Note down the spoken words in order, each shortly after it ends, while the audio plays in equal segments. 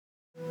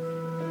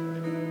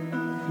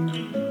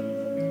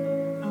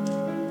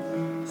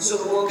So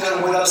the world kind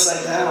of went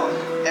upside down.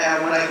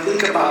 And when I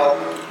think about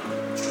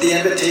the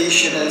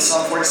invitation in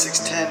Psalm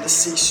 46:10 to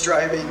cease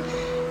striving,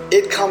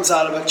 it comes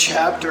out of a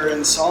chapter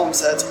in Psalms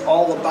that's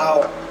all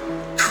about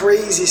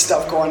crazy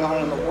stuff going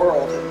on in the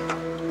world.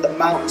 And the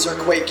mountains are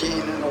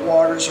quaking and the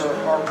waters are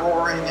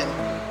roaring.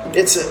 And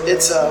it's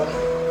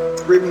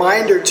a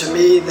reminder to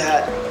me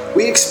that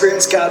we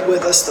experience God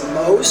with us the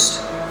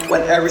most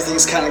when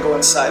everything's kind of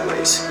going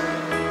sideways.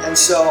 And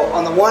so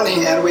on the one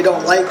hand, we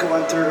don't like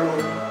going through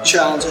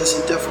challenges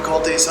and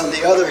difficulties. On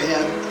the other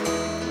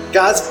hand,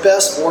 God's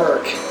best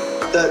work,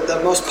 the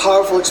most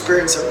powerful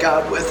experience of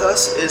God with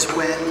us is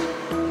when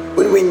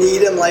we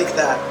need Him like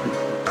that.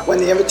 When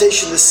the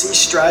invitation to cease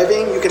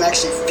striving, you can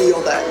actually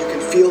feel that. You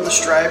can feel the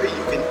striving.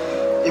 You can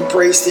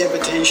embrace the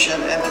invitation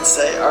and then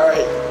say, all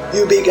right,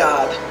 you be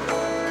God.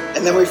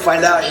 And then we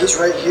find out He's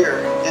right here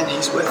and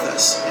He's with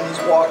us and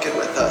He's walking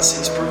with us.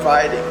 He's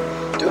providing,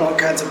 doing all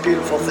kinds of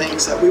beautiful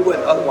things that we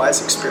wouldn't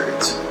otherwise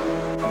experience.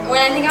 When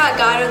I think about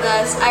God with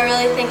us, I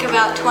really think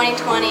about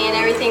 2020 and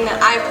everything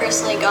that I've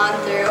personally gone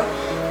through.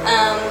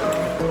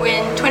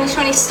 When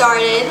 2020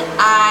 started,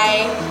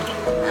 I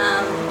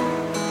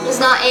was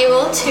not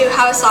able to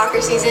have a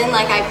soccer season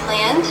like I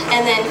planned,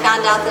 and then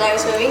found out that I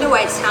was moving to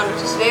Whitestown,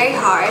 which was very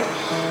hard,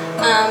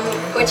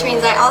 which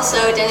means I also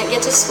didn't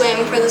get to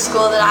swim for the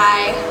school that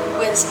I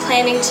was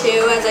planning to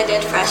as I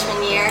did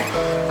freshman year.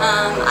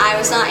 I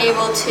was not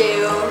able to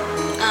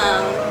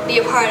be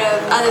a part of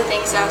other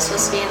things that I was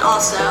supposed to be in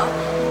also.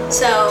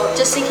 So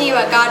just thinking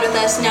about God with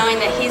us, knowing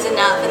that He's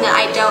enough and that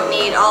I don't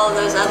need all of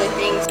those other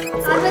things.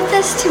 God with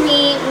us to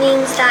me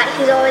means that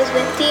He's always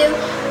with you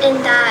and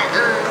that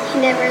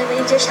He never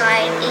leaves your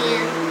side.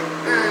 And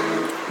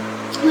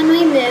when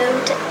we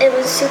moved, it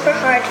was super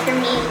hard for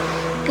me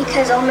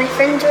because all my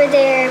friends were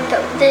there,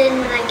 but then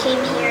when I came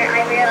here,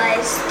 I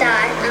realized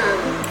that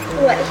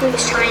what He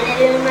was trying to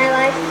do in my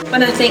life.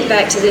 When I think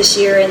back to this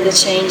year and the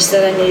change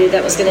that I knew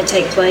that was going to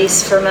take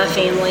place for my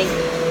family,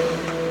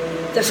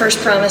 the first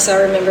promise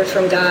I remembered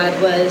from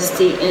God was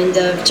the end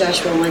of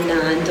Joshua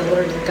 1:9. The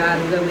Lord your God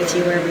will go with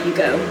you wherever you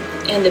go.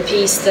 And the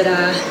peace that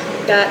I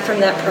got from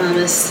that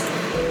promise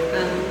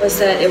was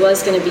that it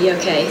was going to be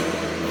okay.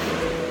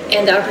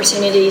 And the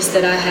opportunities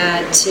that I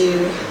had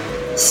to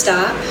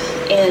stop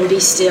and be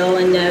still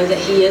and know that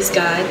He is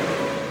God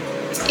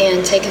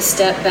and take a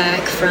step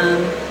back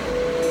from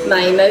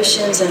my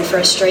emotions and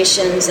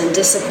frustrations and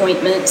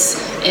disappointments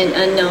and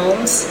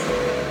unknowns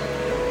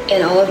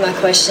and all of my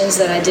questions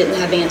that I didn't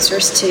have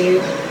answers to,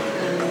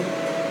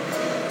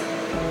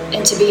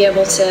 and to be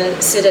able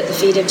to sit at the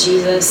feet of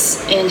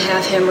Jesus and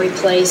have Him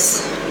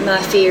replace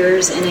my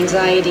fears and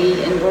anxiety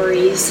and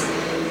worries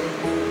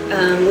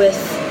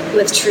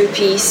with true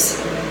peace.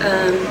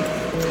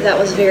 That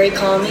was very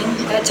calming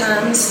at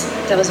times.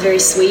 That was very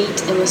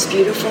sweet and was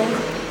beautiful.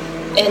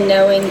 And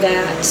knowing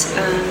that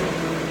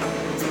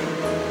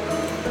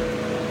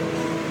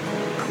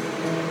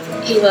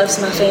He loves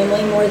my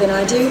family more than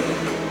I do.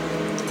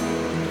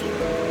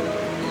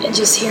 And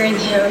just hearing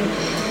Him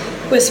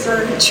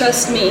whisper,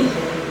 trust me,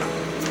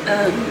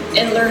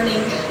 and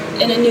learning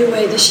in a new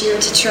way this year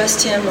to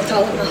trust Him with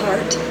all of my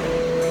heart.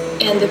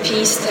 And the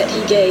peace that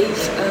He gave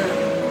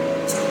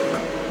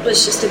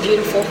was just a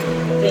beautiful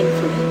thing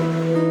for me.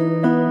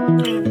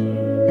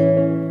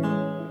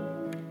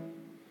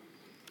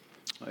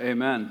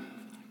 Amen.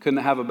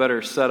 Couldn't have a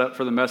better setup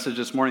for the message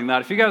this morning than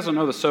that. If you guys don't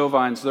know the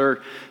Sovines, they're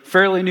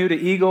fairly new to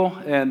Eagle,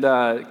 and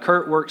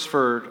Kurt works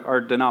for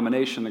our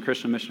denomination, the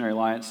Christian Missionary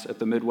Alliance, at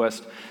the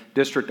Midwest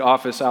District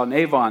Office out in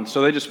Avon.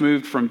 So they just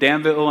moved from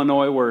Danville,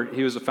 Illinois, where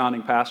he was a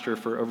founding pastor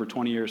for over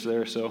 20 years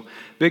there. So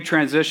big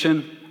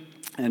transition,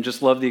 and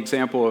just love the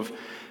example of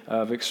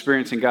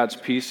experiencing God's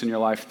peace in your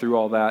life through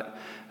all that.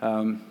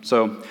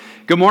 So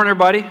good morning,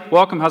 everybody.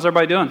 Welcome. How's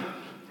everybody doing?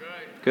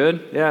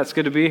 Good? Yeah, it's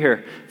good to be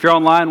here. If you're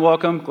online,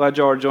 welcome. Glad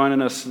y'all are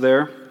joining us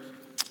there.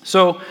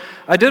 So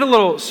I did a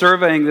little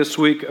surveying this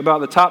week about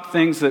the top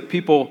things that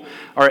people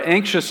are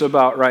anxious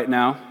about right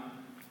now.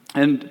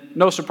 And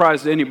no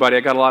surprise to anybody, I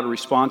got a lot of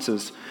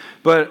responses.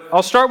 But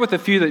I'll start with a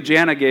few that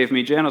Jana gave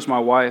me. Jana's my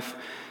wife.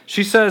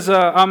 She says,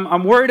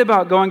 I'm worried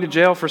about going to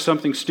jail for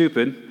something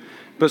stupid,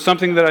 but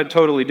something that I'd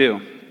totally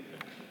do.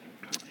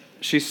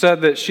 She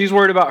said that she's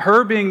worried about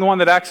her being the one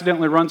that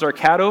accidentally runs our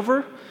cat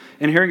over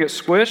and hearing it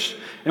squish.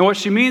 And what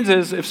she means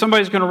is, if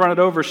somebody's going to run it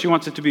over, she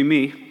wants it to be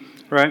me,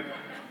 right?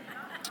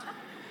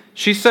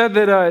 She said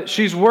that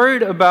she's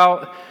worried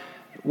about,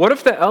 what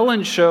if the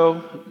Ellen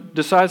show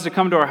decides to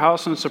come to our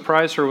house and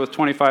surprise her with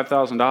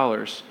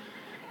 $25,000,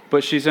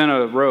 but she's in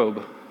a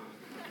robe,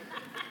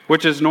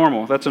 which is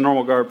normal. That's a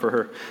normal garb for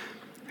her.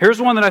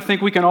 Here's one that I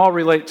think we can all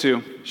relate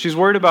to. She's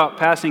worried about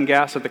passing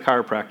gas at the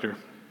chiropractor.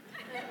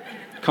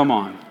 Come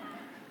on.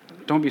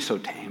 Don't be so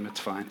tame.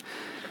 It's fine.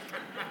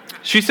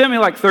 She sent me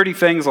like 30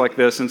 things like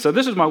this and said,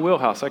 this is my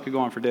wheelhouse. I could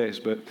go on for days.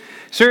 But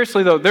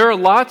seriously, though, there are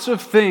lots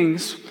of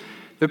things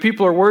that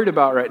people are worried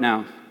about right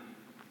now.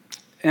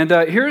 And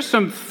here's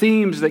some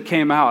themes that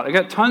came out. I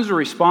got tons of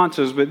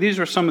responses, but these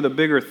are some of the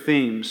bigger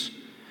themes.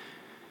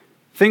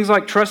 Things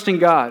like trusting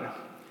God,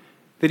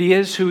 that he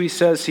is who he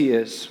says he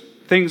is.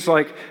 Things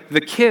like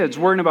the kids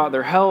worrying about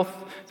their health,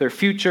 their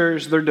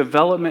futures, their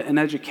development and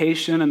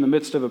education in the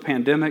midst of a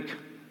pandemic.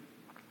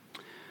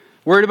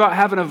 Worried about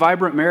having a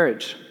vibrant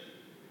marriage.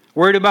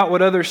 Worried about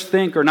what others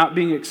think or not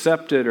being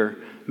accepted, or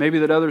maybe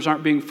that others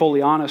aren't being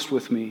fully honest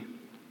with me.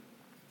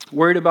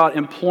 Worried about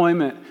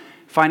employment,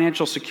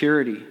 financial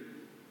security.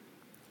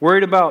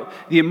 Worried about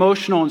the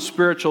emotional and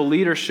spiritual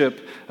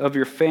leadership of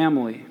your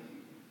family.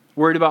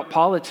 Worried about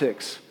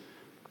politics.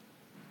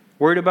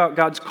 Worried about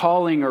God's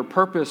calling or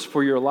purpose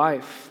for your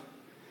life.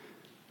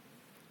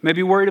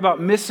 Maybe worried about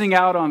missing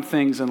out on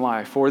things in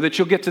life, or that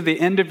you'll get to the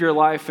end of your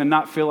life and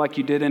not feel like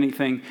you did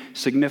anything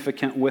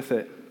significant with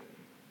it.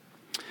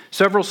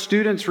 Several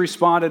students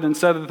responded and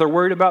said that they're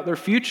worried about their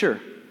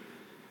future.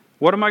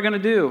 What am I going to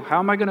do? How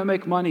am I going to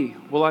make money?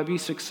 Will I be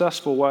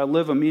successful? Will I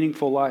live a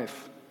meaningful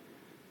life?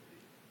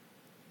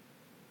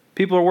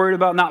 People are worried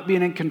about not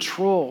being in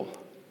control,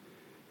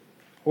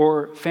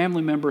 or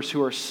family members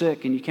who are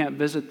sick and you can't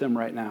visit them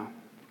right now.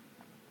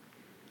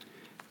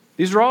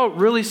 These are all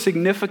really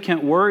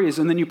significant worries,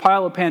 and then you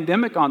pile a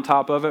pandemic on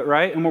top of it,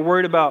 right? And we're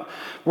worried about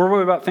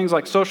things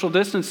like social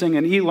distancing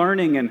and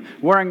e-learning and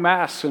wearing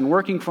masks and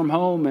working from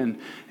home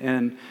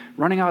and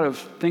running out of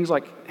things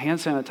like hand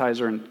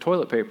sanitizer and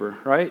toilet paper,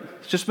 right?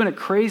 It's just been a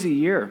crazy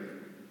year.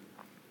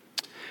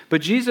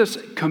 But Jesus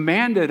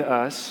commanded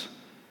us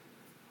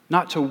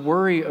not to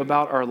worry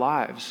about our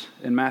lives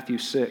in Matthew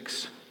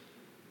 6,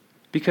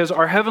 because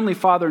our Heavenly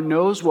Father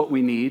knows what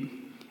we need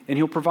and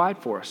He'll provide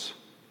for us.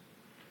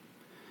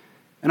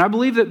 And I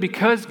believe that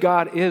because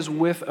God is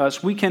with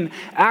us, we can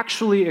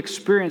actually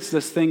experience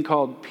this thing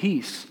called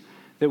peace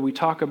that we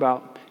talk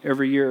about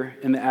every year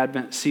in the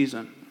Advent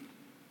season.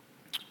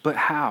 But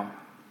how?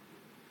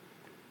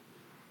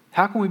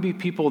 How can we be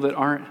people that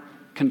aren't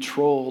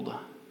controlled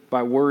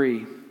by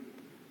worry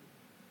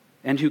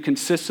and who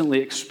consistently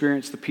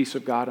experience the peace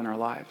of God in our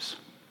lives?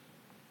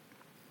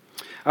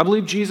 I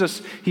believe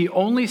Jesus, He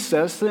only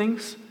says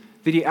things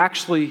that He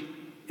actually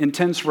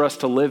intends for us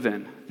to live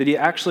in, that He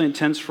actually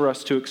intends for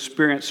us to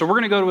experience. So we're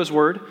going to go to His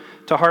Word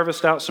to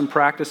harvest out some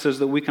practices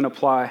that we can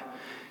apply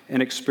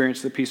and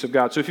experience the peace of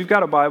God. So if you've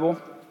got a Bible,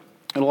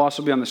 it'll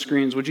also be on the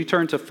screens. Would you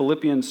turn to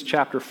Philippians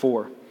chapter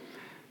 4?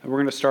 And we're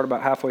going to start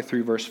about halfway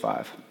through verse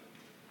 5.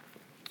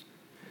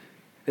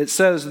 It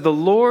says, "The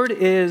Lord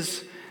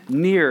is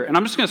near." And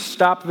I'm just going to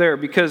stop there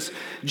because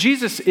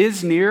Jesus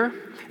is near.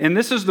 And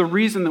this is the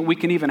reason that we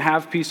can even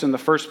have peace in the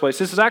first place.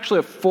 This is actually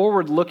a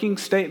forward-looking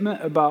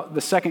statement about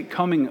the second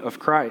coming of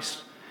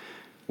Christ,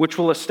 which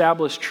will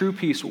establish true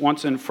peace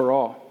once and for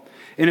all.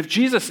 And if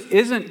Jesus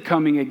isn't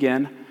coming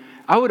again,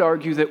 I would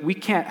argue that we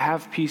can't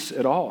have peace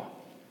at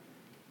all.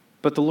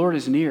 But the Lord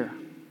is near.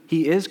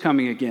 He is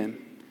coming again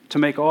to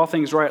make all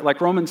things right. Like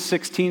Romans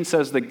 16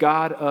 says, the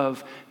God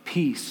of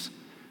peace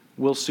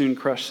will soon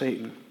crush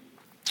Satan,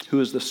 who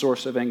is the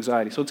source of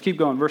anxiety. So let's keep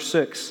going. Verse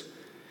 6.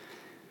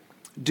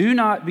 "Do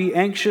not be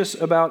anxious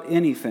about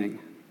anything,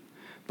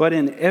 but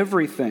in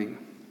everything,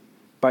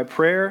 by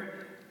prayer,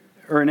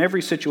 or in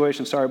every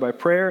situation, by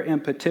prayer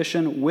and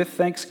petition with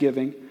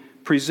thanksgiving,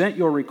 present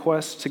your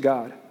requests to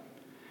God.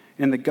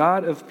 And the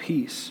God of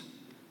peace,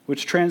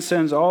 which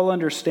transcends all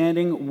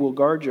understanding, will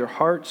guard your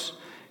hearts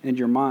and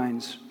your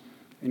minds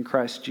in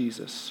Christ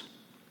Jesus."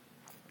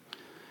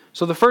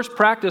 So the first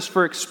practice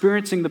for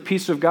experiencing the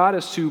peace of God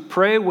is to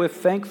pray with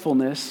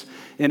thankfulness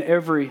in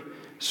every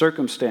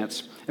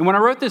circumstance. And when I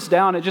wrote this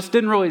down, it just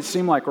didn't really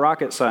seem like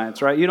rocket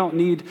science, right? You don't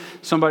need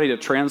somebody to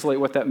translate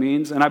what that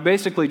means. And I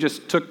basically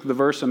just took the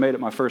verse and made it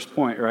my first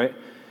point, right?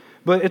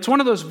 But it's one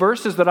of those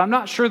verses that I'm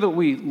not sure that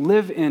we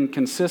live in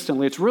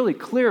consistently. It's really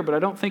clear, but I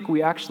don't think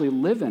we actually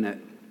live in it.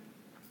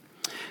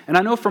 And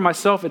I know for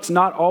myself, it's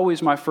not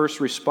always my first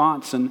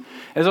response. And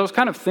as I was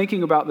kind of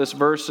thinking about this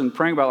verse and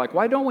praying about, like,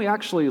 why don't we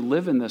actually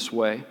live in this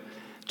way?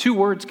 2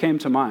 words came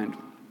to mind.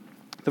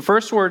 The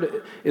first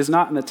word is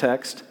not in the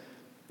text,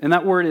 and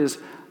that word is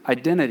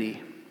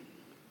identity.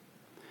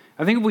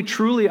 I think if we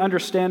truly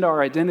understand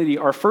our identity,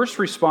 our first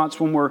response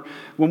when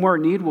we're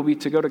in need will be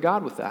to go to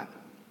God with that.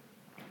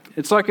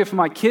 It's like if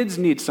my kids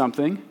need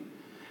something,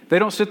 they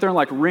don't sit there and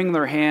like wring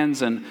their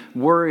hands and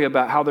worry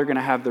about how they're going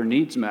to have their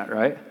needs met,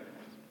 right?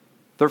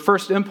 Their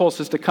first impulse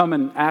is to come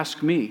and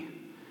ask me.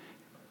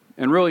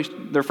 And really,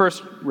 their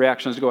first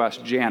reaction is to go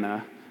ask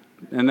Jana.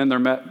 And then they're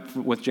met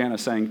with Jana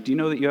saying, "Do you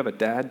know that you have a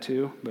dad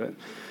too?" But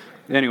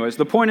anyways,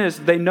 the point is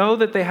they know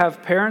that they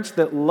have parents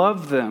that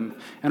love them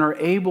and are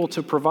able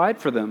to provide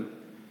for them.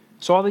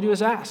 So all they do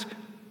is ask.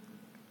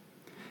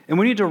 And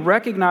we need to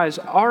recognize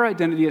our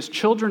identity as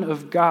children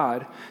of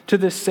God to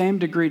the same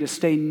degree, to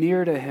stay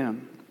near to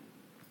Him,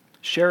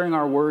 sharing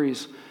our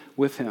worries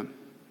with Him.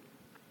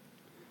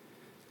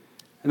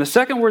 And the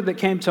second word that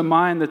came to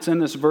mind that's in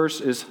this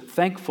verse is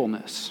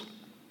thankfulness.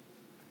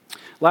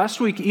 Last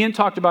week, Ian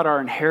talked about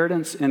our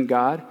inheritance in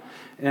God.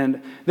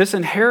 And this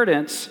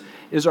inheritance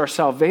is our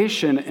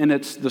salvation, and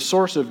it's the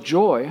source of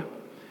joy.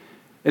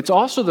 It's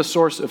also the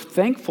source of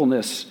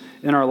thankfulness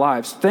in our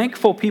lives.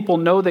 Thankful people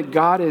know that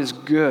God is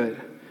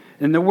good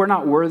and that we're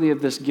not worthy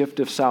of this gift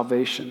of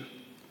salvation.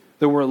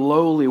 that we're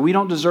lowly. We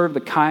don't deserve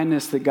the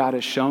kindness that God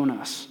has shown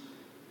us.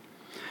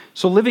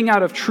 So living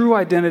out of true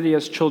identity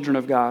as children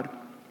of God,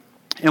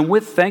 and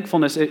with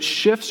thankfulness, it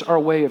shifts our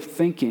way of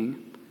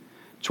thinking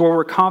to where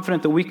we're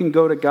confident that we can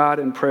go to God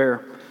in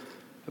prayer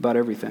about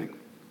everything.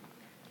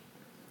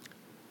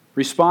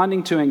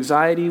 Responding to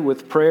anxiety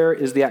with prayer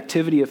is the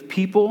activity of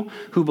people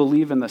who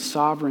believe in the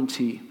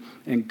sovereignty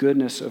and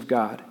goodness of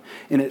God.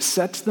 And it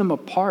sets them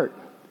apart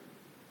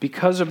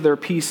because of their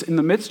peace in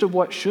the midst of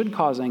what should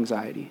cause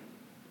anxiety.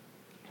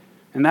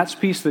 And that's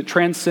peace that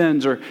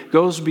transcends or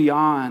goes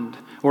beyond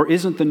or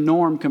isn't the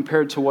norm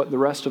compared to what the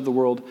rest of the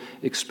world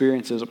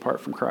experiences apart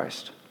from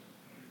Christ.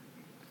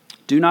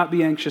 Do not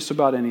be anxious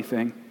about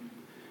anything,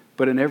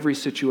 but in every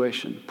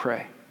situation,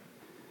 pray.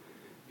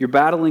 You're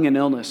battling an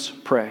illness,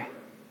 pray.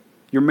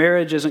 Your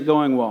marriage isn't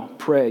going well,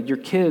 pray. Your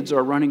kids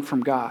are running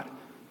from God,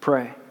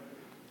 pray.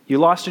 You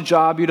lost a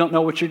job, you don't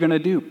know what you're going to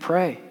do,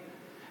 pray.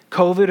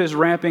 COVID is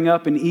ramping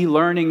up and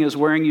e-learning is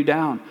wearing you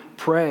down,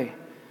 pray.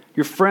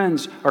 Your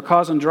friends are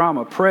causing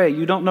drama, pray.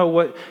 You don't know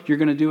what you're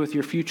going to do with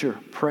your future,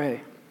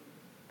 pray.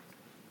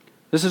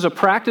 This is a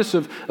practice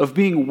of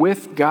being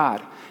with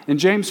God. And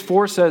James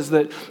 4 says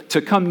that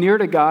to come near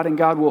to God and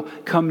God will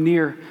come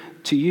near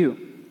to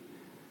you.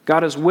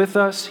 God is with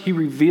us. He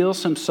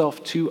reveals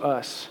himself to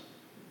us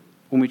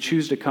when we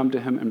choose to come to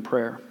him in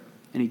prayer,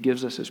 and he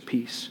gives us his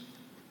peace.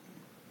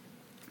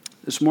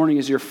 This morning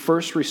is your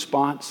first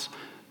response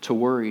to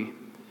worry,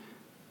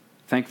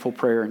 thankful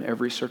prayer in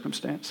every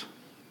circumstance.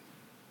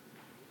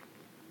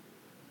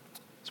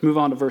 Let's move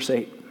on to verse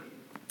 8.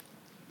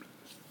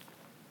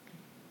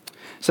 It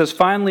says,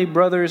 finally,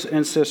 brothers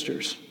and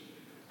sisters,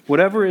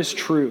 whatever is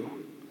true,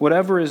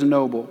 whatever is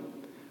noble,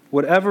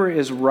 whatever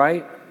is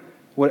right,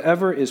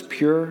 whatever is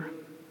pure,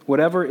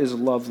 whatever is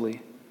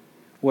lovely,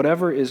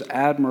 whatever is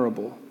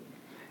admirable,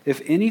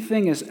 if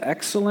anything is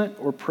excellent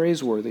or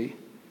praiseworthy,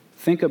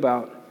 think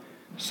about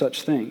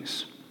such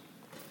things.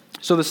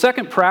 So the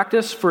second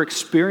practice for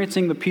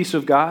experiencing the peace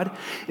of God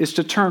is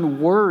to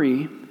turn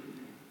worry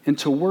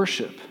into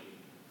worship.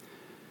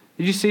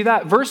 Did you see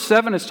that? Verse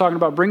 7 is talking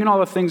about bringing all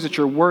the things that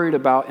you're worried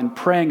about and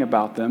praying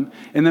about them.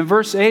 And then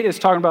verse 8 is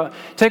talking about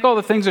take all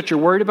the things that you're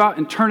worried about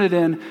and turn it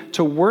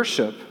into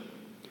worship.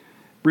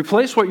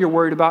 Replace what you're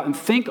worried about and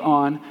think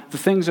on the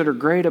things that are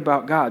great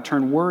about God.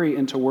 Turn worry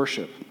into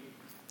worship.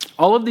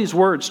 All of these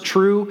words,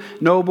 true,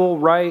 noble,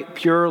 right,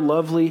 pure,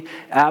 lovely,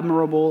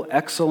 admirable,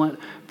 excellent,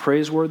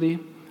 praiseworthy,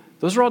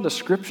 those are all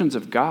descriptions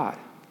of God.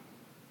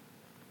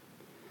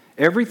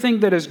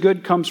 Everything that is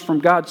good comes from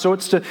God. So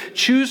it's to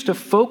choose to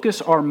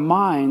focus our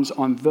minds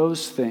on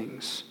those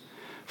things.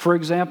 For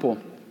example,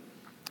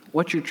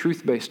 what's your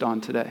truth based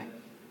on today?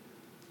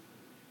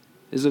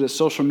 Is it a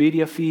social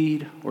media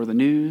feed or the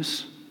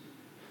news?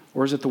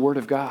 Or is it the Word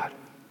of God?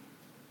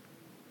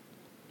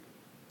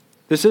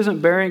 This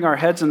isn't burying our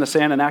heads in the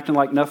sand and acting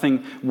like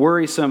nothing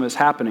worrisome is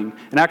happening.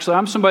 And actually,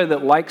 I'm somebody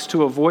that likes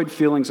to avoid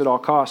feelings at all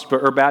costs,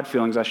 or bad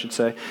feelings, I should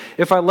say.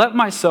 If I let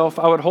myself,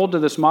 I would hold to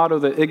this motto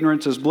that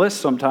ignorance is bliss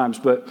sometimes,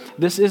 but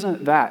this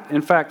isn't that.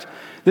 In fact,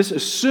 this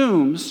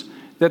assumes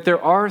that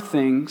there are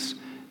things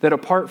that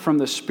apart from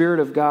the Spirit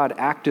of God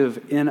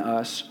active in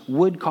us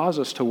would cause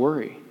us to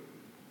worry.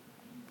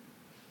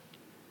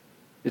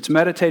 It's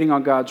meditating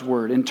on God's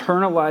Word,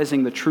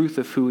 internalizing the truth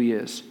of who He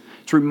is.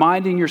 It's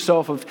reminding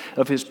yourself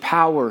of His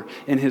power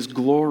and His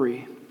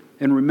glory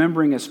and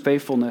remembering His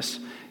faithfulness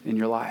in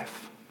your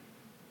life.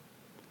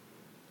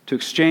 To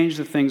exchange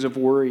the things of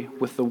worry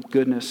with the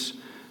goodness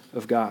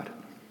of God.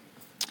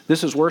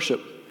 This is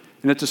worship,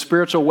 and it's a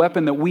spiritual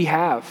weapon that we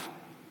have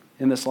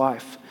in this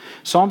life.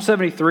 Psalm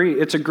 73,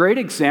 it's a great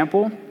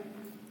example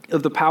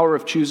of the power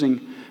of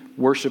choosing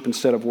worship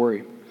instead of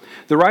worry.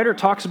 The writer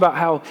talks about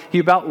how he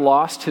about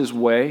lost his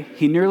way.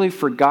 He nearly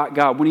forgot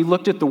God. When he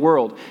looked at the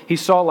world, he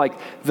saw like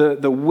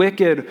the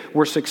wicked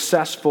were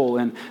successful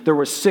and there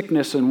was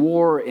sickness and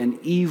war and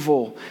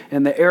evil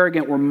and the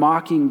arrogant were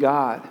mocking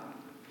God.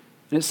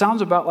 And it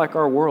sounds about like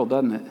our world,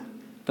 doesn't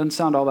it? Doesn't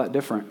sound all that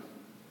different.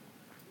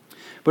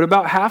 But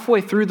about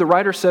halfway through, the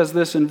writer says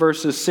this in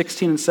verses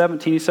 16 and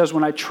 17. He says,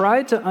 when I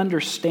tried to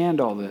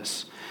understand all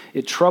this,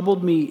 it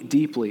troubled me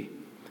deeply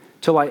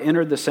till I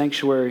entered the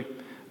sanctuary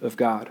of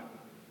God.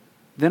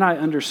 Then I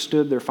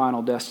understood their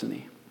final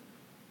destiny.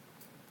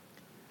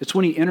 It's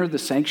when he entered the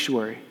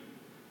sanctuary,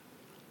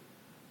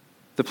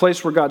 the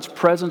place where God's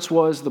presence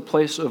was, the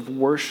place of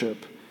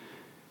worship.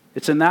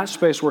 It's in that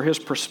space where his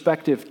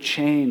perspective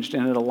changed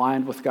and it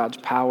aligned with God's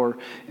power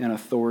and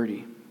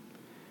authority.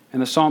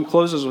 And the psalm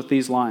closes with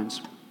these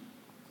lines.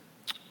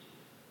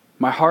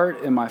 My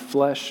heart and my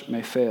flesh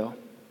may fail,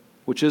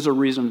 which is a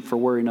reason for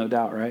worry, no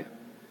doubt, right?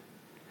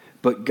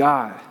 But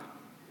God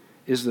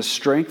is the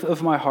strength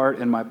of my heart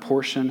and my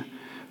portion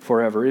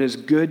forever. It is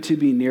good to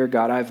be near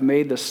God. I have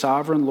made the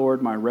sovereign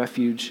Lord my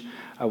refuge.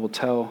 I will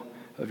tell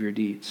of your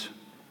deeds.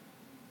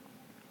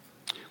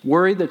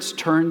 Worry that's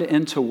turned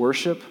into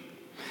worship,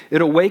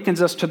 it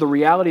awakens us to the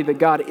reality that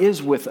God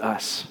is with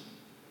us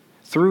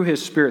through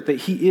his Spirit, that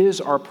he is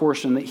our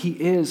portion, that he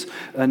is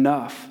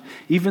enough.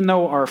 Even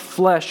though our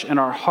flesh and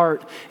our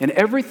heart and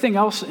everything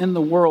else in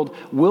the world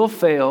will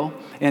fail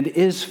and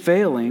is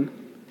failing,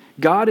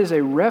 God is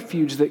a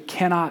refuge that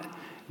cannot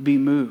be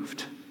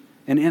moved.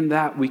 And in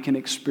that we can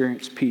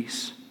experience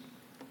peace.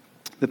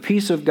 The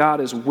peace of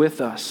God is with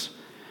us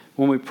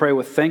when we pray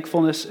with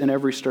thankfulness in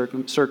every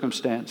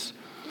circumstance,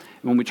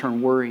 and when we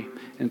turn worry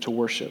into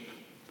worship.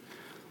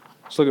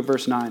 Let's look at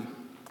verse 9.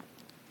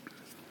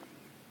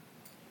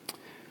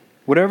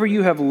 Whatever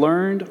you have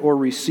learned or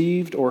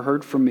received or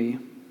heard from me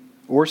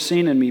or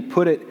seen in me,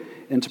 put it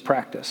into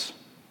practice,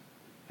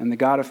 and the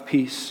God of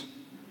peace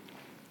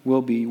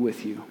will be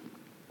with you.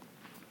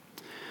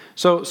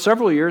 So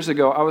several years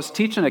ago, I was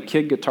teaching a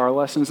kid guitar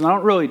lessons, and I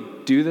don't really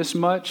do this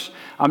much.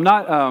 I'm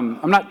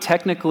not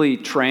technically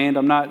trained.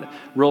 I'm not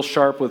real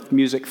sharp with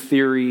music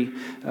theory.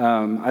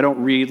 I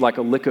don't read like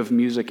a lick of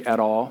music at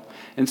all.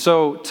 And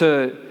so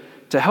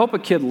to help a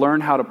kid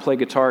learn how to play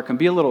guitar can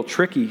be a little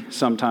tricky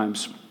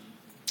sometimes.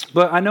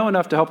 But I know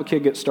enough to help a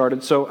kid get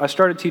started, so I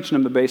started teaching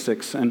him the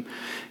basics. And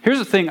here's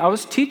the thing. I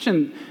was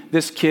teaching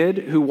this kid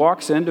who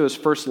walks into his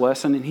first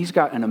lesson, and he's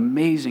got an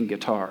amazing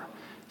guitar.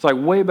 It's like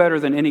way better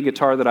than any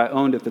guitar that I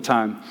owned at the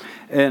time.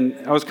 And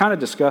I was kind of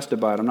disgusted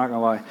by it, I'm not going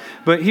to lie.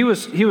 But he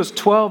was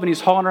 12, and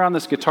he's hauling around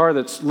this guitar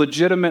that's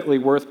legitimately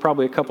worth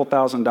probably a couple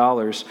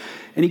 $1,000s.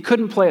 And he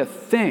couldn't play a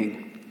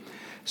thing.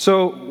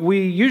 So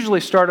we usually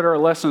started our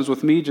lessons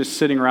with me just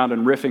sitting around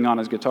and riffing on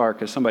his guitar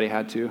because somebody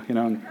had to, you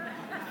know.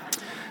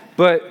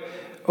 But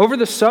over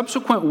the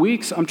subsequent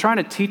weeks, I'm trying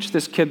to teach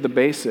this kid the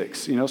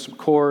basics, you know, some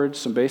chords,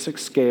 some basic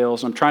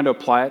scales. I'm trying to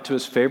apply it to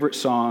his favorite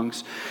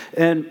songs.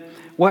 And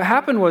what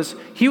happened was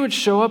he would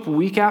show up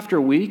week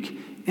after week,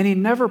 and he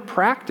never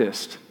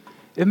practiced.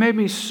 It made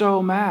me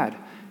so mad.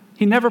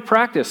 He never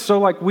practiced. So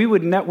like we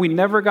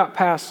never got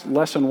past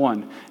lesson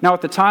 1. Now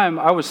at the time,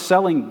 I was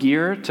selling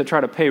gear to try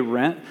to pay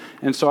rent,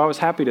 and so I was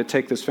happy to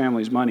take this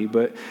family's money.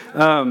 But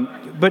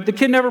the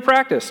kid never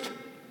practiced.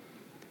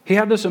 He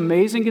had this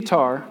amazing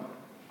guitar,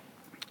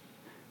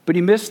 but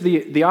he missed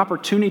the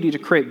opportunity to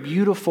create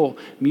beautiful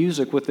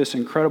music with this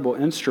incredible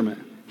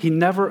instrument. He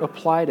never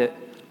applied it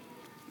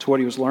to what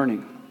he was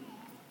learning.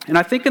 And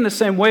I think in the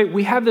same way,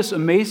 we have this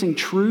amazing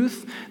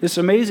truth, this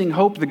amazing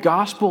hope, the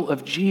gospel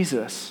of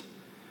Jesus,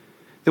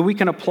 that we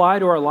can apply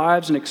to our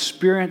lives and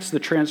experience the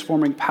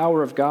transforming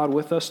power of God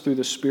with us through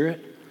the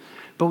Spirit,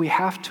 but we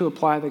have to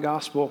apply the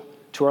gospel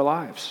to our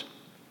lives.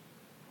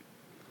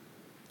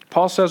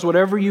 Paul says,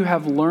 whatever you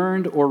have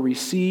learned or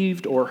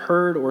received or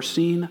heard or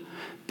seen,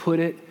 put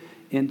it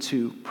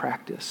into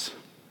practice.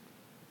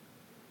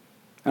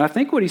 And I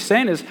think what he's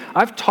saying is,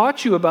 I've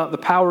taught you about the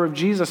power of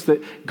Jesus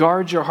that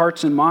guards your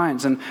hearts and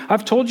minds. And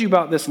I've told you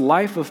about this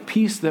life of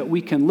peace that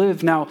we can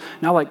live. Now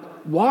like,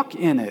 walk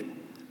in it.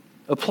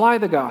 Apply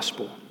the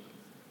gospel.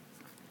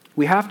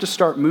 We have to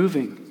start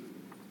moving,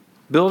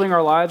 building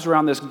our lives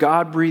around this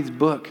God-breathed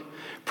book,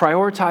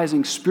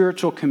 prioritizing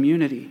spiritual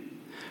community,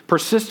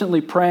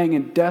 persistently praying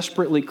and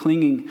desperately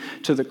clinging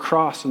to the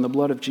cross and the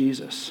blood of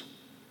Jesus.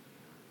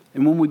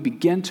 And when we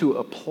begin to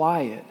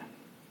apply it,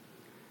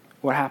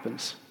 what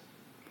happens?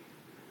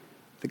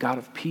 The God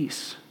of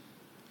peace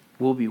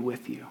will be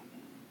with you.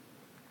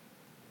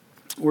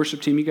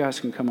 Worship team, you guys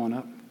can come on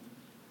up.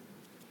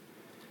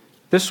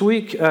 This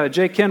week,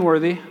 Jay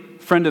Kenworthy,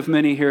 friend of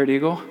many here at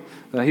Eagle,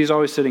 he's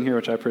always sitting here,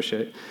 which I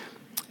appreciate.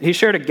 He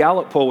shared a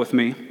Gallup poll with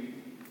me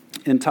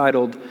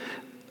entitled,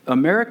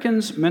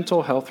 Americans'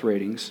 Mental Health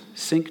Ratings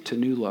Sink to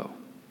New Low.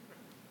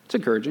 It's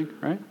encouraging,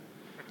 right?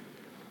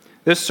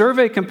 This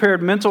survey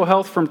compared mental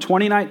health from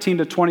 2019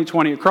 to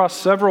 2020 across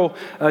several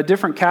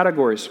different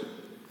categories.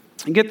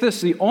 And get this,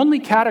 the only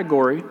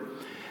category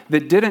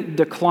that didn't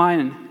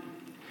decline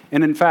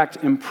and in fact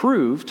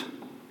improved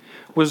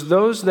was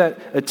those that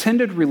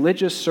attended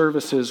religious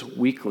services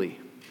weekly.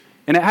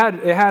 And it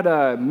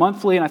had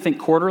monthly and I think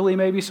quarterly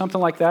maybe,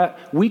 something like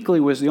that. Weekly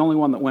was the only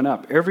one that went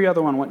up. Every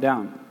other one went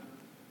down.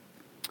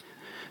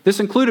 This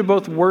included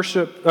both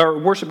worship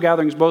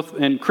gatherings, both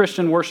in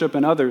Christian worship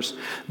and others.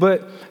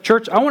 But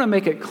church, I want to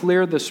make it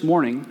clear this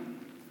morning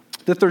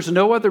that there's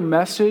no other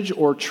message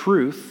or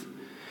truth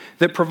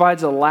that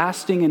provides a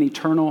lasting and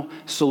eternal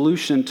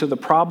solution to the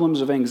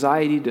problems of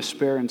anxiety,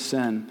 despair, and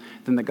sin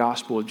than the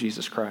gospel of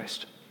Jesus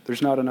Christ.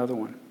 There's not another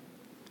one.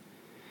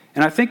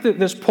 And I think that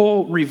this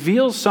poll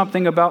reveals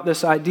something about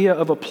this idea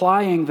of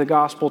applying the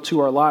gospel to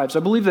our lives. I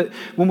believe that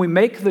when we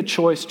make the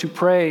choice to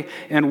pray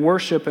and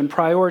worship and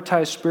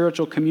prioritize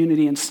spiritual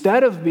community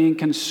instead of being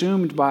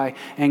consumed by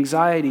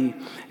anxiety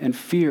and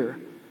fear,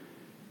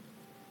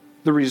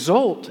 the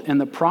result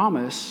and the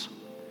promise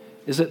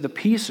is that the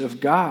peace of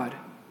God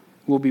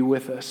will be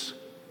with us.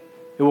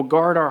 It will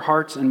guard our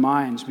hearts and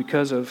minds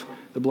because of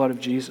the blood of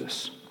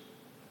Jesus.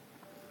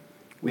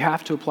 We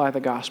have to apply the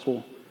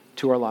gospel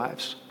to our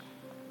lives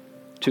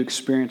to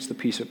experience the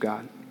peace of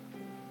God.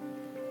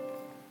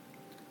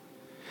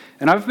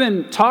 And I've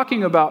been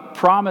talking about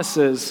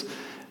promises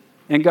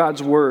in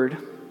God's word,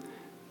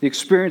 the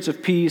experience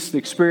of peace, the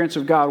experience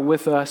of God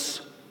with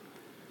us.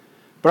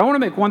 But I want to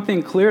make one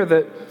thing clear,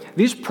 that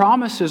these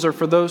promises are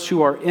for those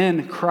who are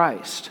in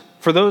Christ,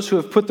 for those who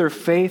have put their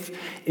faith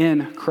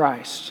in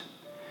Christ.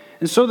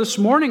 And so this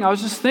morning I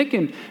was just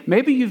thinking,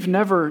 maybe you've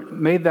never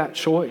made that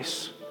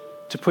choice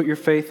to put your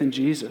faith in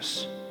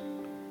Jesus.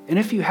 And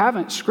if you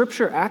haven't,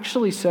 Scripture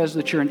actually says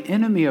that you're an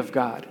enemy of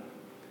God.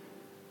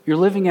 You're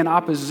living in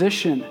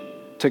opposition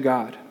to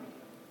God.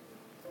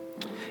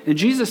 And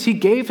Jesus, he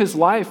gave his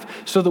life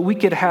so that we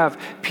could have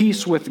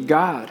peace with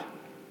God.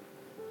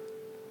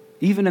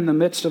 Even in the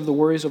midst of the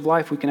worries of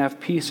life, we can have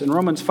peace. And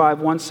Romans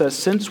 5:1 says,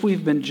 since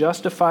we've been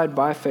justified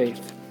by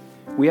faith,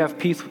 we have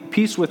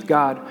peace with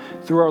God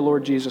through our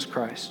Lord Jesus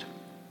Christ.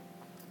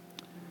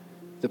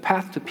 The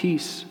path to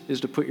peace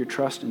is to put your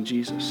trust in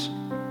Jesus.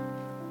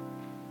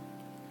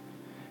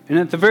 And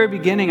at the very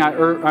beginning,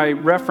 I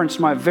referenced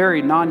my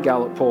very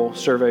non-Gallup poll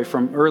survey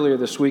from earlier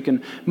this week.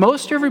 And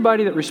most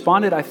everybody that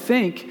responded, I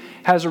think,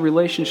 has a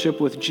relationship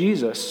with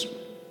Jesus.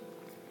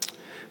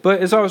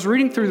 But as I was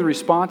reading through the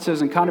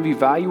responses and kind of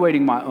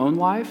evaluating my own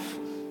life,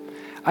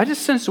 I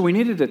just sensed that we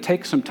needed to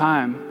take some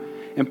time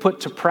and put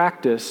to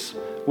practice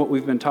what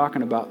we've been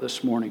talking about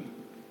this morning.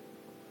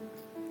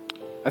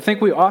 I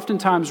think we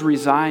oftentimes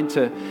resign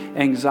to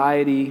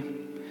anxiety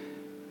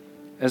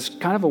as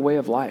kind of a way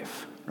of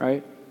life,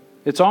 right?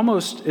 It's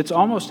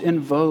almost in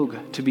vogue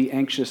to be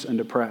anxious and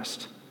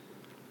depressed.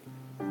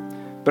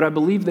 But I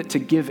believe that to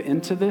give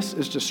into this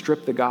is to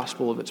strip the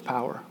gospel of its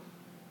power.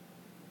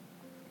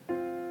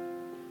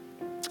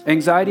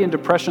 Anxiety and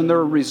depression, they're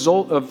a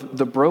result of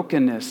the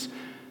brokenness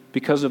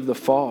because of the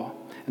fall.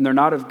 And they're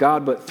not of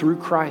God, but through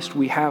Christ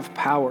we have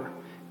power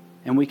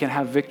and we can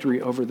have victory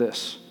over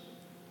this.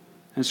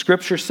 And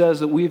Scripture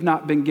says that we've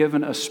not been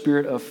given a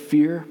spirit of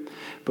fear,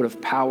 but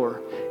of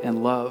power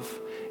and love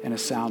and a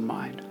sound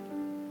mind.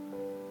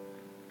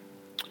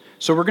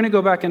 So we're going to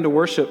go back into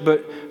worship,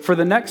 but for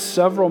the next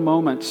several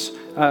moments,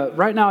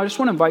 right now I just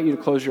want to invite you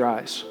to close your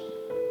eyes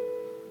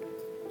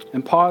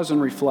and pause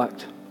and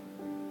reflect.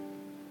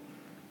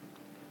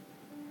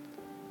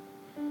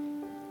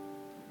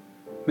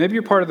 Maybe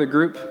you're part of the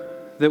group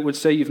that would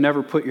say you've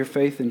never put your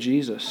faith in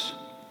Jesus.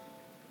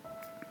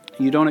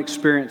 You don't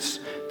experience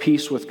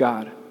peace with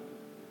God.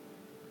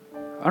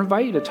 I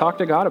invite you to talk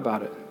to God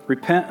about it.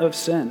 Repent of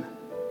sin.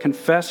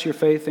 Confess your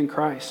faith in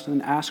Christ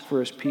and ask for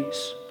his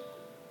peace.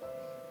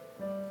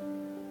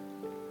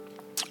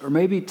 Or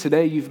maybe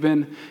today you've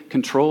been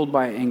controlled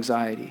by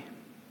anxiety.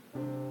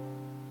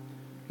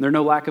 There's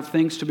no lack of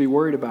things to be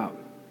worried about.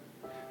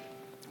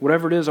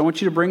 Whatever it is, I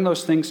want you to bring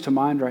those things to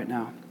mind right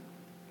now.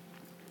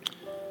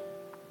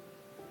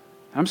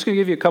 I'm just going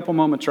to give you a couple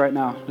moments right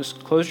now.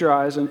 Just close your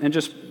eyes and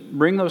just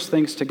bring those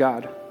things to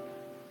God.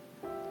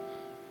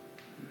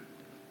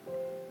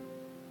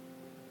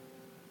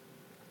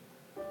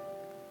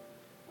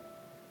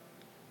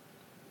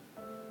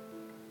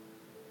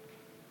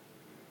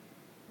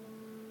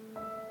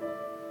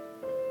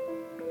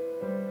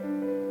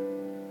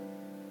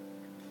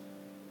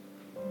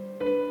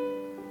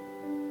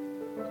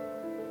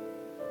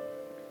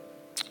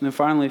 And then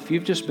finally, if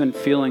you've just been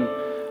feeling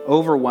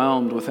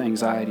overwhelmed with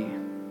anxiety and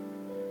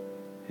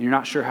you're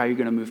not sure how you're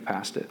going to move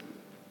past it,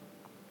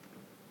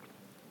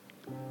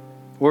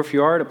 or if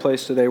you are at a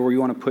place today where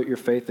you want to put your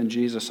faith in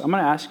Jesus, I'm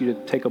going to ask you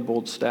to take a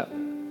bold step.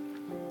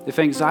 If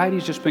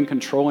anxiety's just been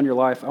controlling your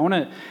life, I want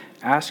to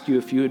ask you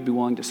if you would be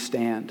willing to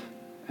stand.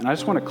 And I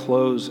just want to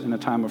close in a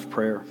time of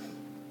prayer.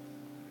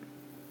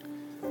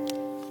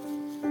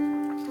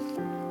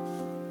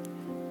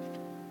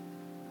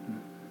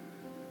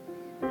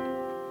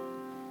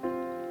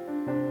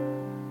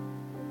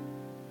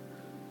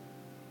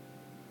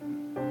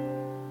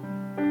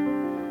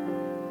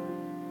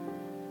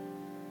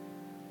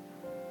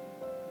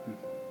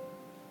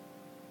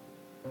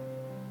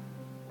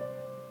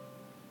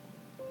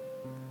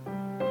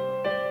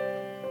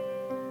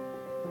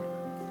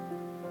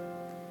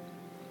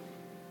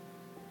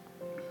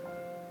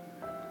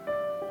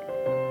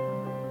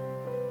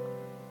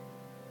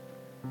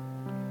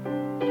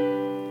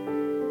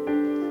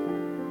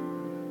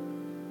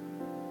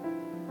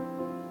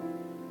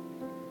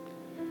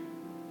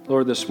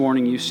 Lord, this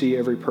morning you see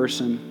every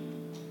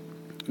person,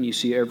 and you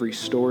see every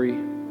story.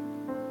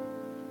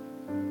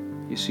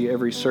 You see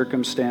every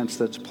circumstance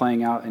that's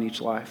playing out in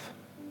each life.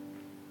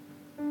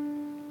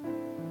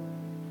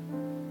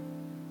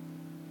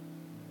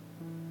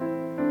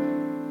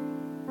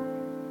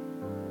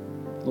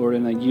 Lord,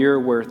 in a year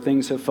where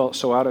things have felt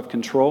so out of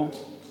control,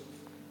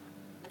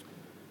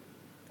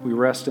 we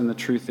rest in the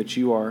truth that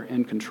you are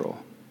in control.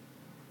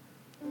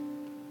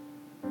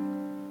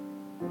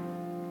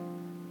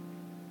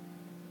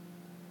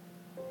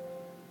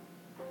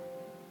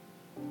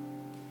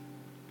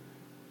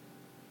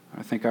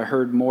 I think I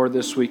heard more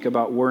this week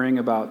about worrying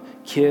about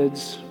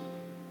kids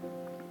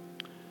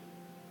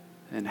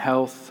and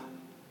health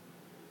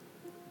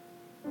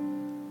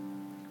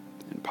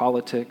and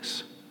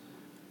politics.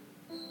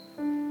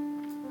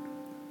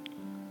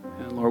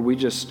 And Lord, we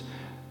just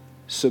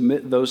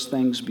submit those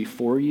things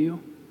before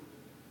you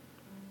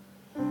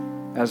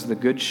as the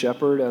good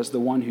shepherd, as the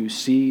one who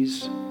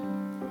sees,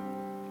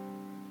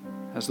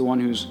 as the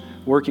one who's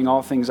working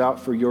all things out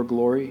for your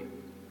glory.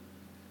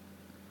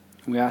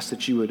 We ask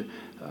that you would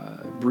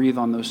breathe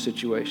on those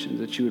situations,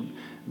 that you would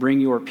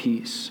bring your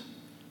peace.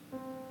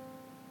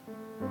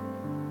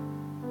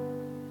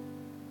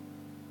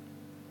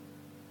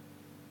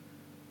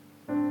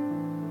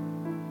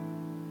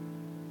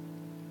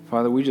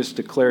 Father, we just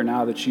declare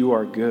now that you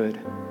are good.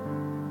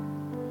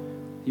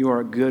 You are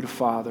a good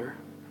Father.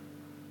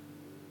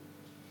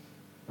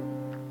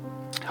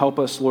 Help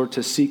us, Lord,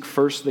 to seek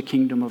first the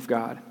kingdom of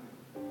God,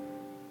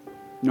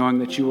 knowing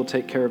that you will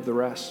take care of the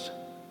rest.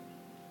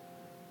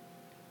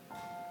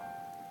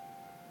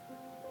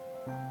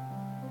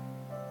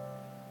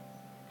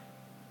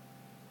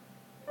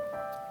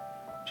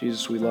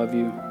 Jesus, we love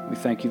you. We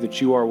thank you that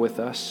you are with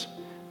us.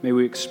 May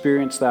we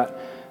experience that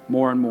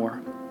more and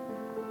more.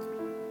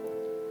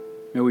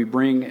 May we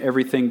bring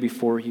everything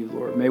before you,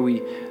 Lord. May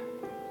we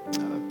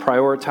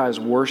prioritize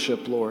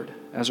worship, Lord,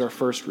 as our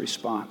first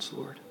response,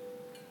 Lord.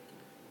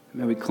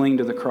 May we cling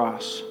to the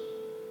cross.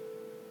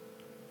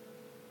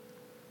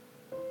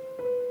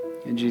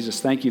 And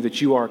Jesus, thank you that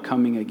you are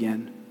coming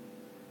again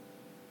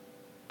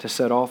to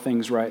set all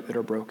things right that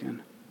are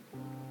broken.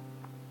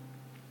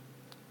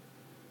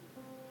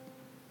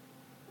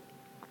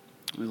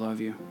 We love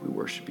you. We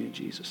worship you in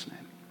Jesus'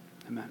 name.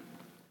 Amen.